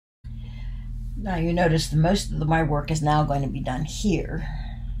Now you notice that most of my work is now going to be done here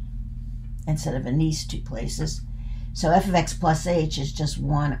instead of in these two places. So f of x plus h is just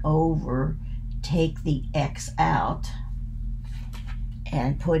 1 over, take the x out,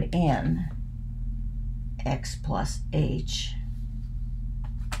 and put in x plus h.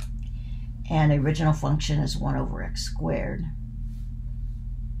 And the original function is 1 over x squared.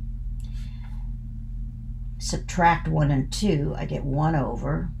 Subtract 1 and 2, I get 1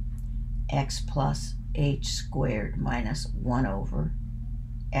 over x plus h squared minus 1 over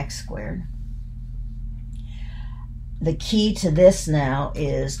x squared. The key to this now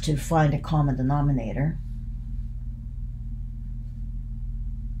is to find a common denominator.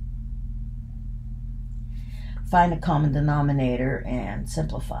 Find a common denominator and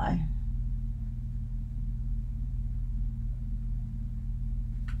simplify.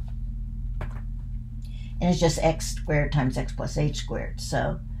 And it's just x squared times x plus h squared.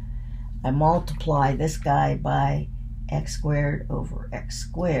 So I multiply this guy by x squared over x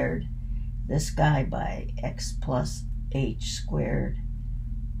squared, this guy by x plus h squared,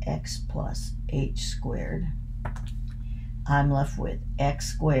 x plus h squared. I'm left with x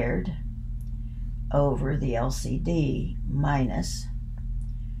squared over the LCD minus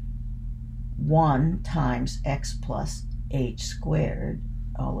 1 times x plus h squared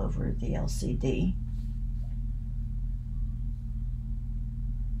all over the LCD,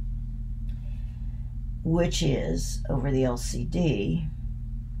 which is over the LCD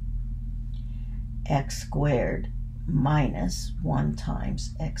x squared minus 1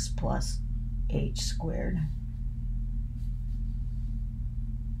 times x plus h squared,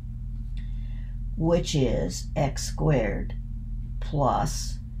 which is x squared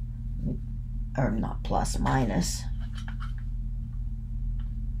plus, or not plus, minus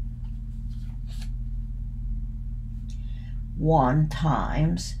one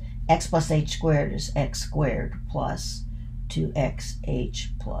times x plus h squared is x squared plus 2xh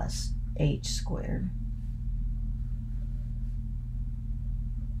plus h squared.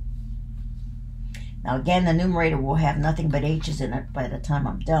 Now again, the numerator will have nothing but h's in it by the time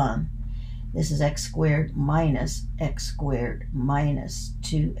I'm done. This is x squared minus 2xh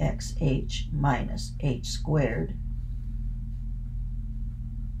minus h squared.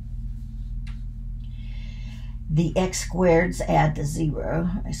 The x squareds add to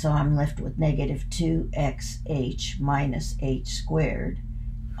 0, so I'm left with negative 2xh minus h squared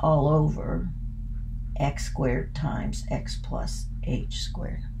all over x squared times x plus h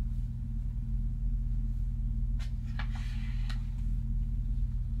squared.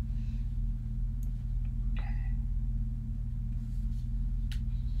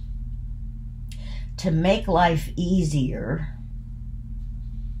 To make life easier,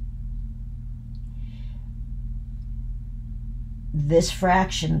 this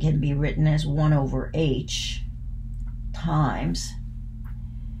fraction can be written as 1 over h times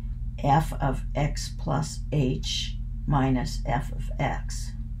f of x plus h minus f of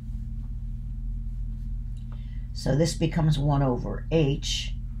x. So this becomes 1 over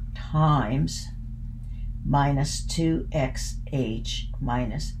h times minus 2xh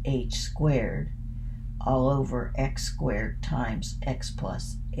minus h squared all over x squared times x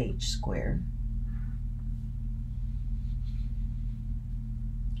plus h squared.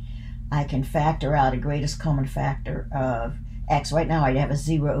 I can factor out a greatest common factor of x. Right now I have a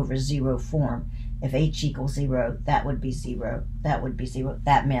 0 over 0 form. If h equals 0, that would be 0. That would be 0.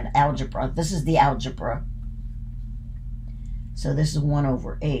 That meant algebra. This is the algebra. So this is 1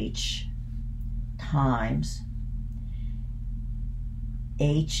 over h times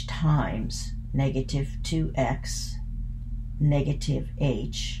negative 2x negative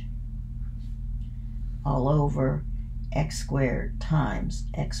h all over x squared times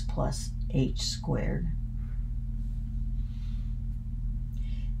x plus h squared.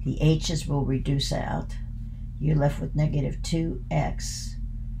 The h's will reduce out. You're left with negative 2x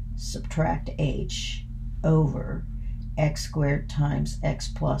subtract h over x squared times x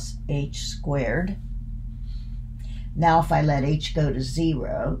plus h squared. Now if I let h go to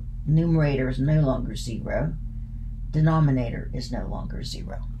 0, numerator is no longer 0, denominator is no longer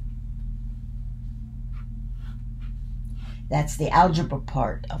 0. That's the algebra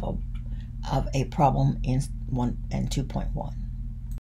part of a problem in 1 and 2.1.